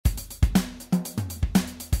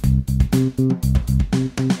He's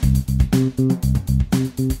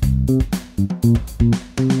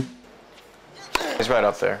right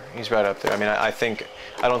up there. He's right up there. I mean, I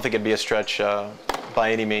don't think it'd be a stretch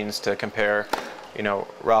by any means to compare, you know,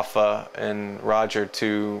 Rafa and Roger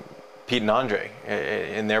to Pete and Andre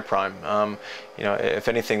in their prime. You know, if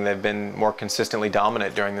anything, they've been more consistently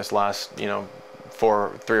dominant during this last, you know,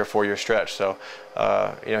 3 or 4 year stretch. So,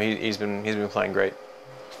 you know, he's been playing great.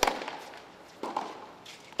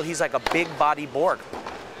 He's like a big body Borg,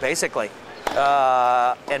 basically.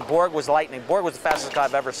 And Borg was lightning. Borg was the fastest guy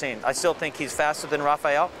I've ever seen. I still think he's faster than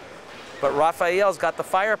Rafael, but Rafael's got the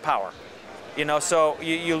firepower. You know, so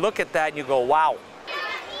you look at that and you go, wow.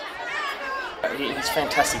 He's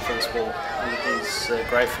fantastic for the sport. He's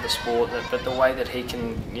great for the sport, but the way that he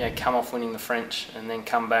can, you know, come off winning the French and then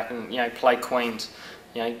come back and, you know, play Queens,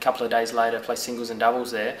 you know, a couple of days later play singles and doubles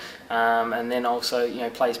there, and then also, you know,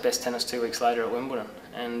 play his best tennis 2 weeks later at Wimbledon.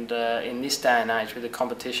 And in this day and age with the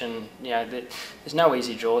competition, you know, there's no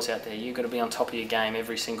easy draws out there. You've got to be on top of your game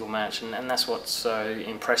every single match, and that's what's so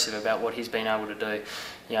impressive about what he's been able to do.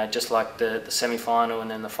 You know, just like the semi-final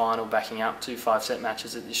and then the final, backing up 2 5-set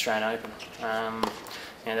matches at the Australian Open.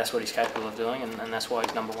 You know, that's what he's capable of doing, and that's why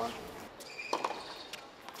he's #1.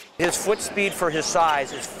 His foot speed for his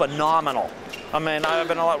size is phenomenal. I mean, I've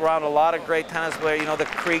been around a lot of great tennis players, you know, the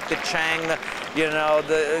Creek, the Chang,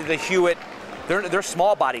 the Hewitt. They're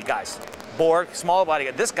small body guys. Borg, small body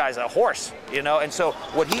guy. This guy's a horse, you know, and so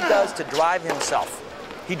what he does to drive himself,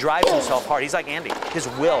 he drives himself hard. He's like Andy. His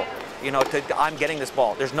will, you know, I'm getting this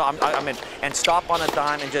ball. There's no, I'm in, and stop on a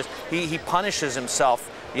dime, and just, he punishes himself,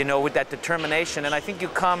 you know, with that determination. And I think you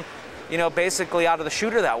come, you know, basically out of the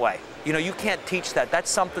shooter that way. You know, you can't teach that. That's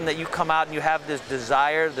something that you come out and you have this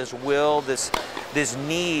desire, this will, this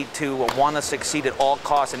need to want to succeed at all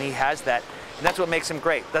costs, and he has that. And that's what makes him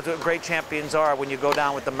great. That's what great champions are. When you go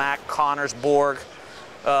down with the Mac, Connors, Borg,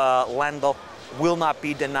 Lendl, will not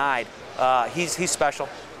be denied. He's special.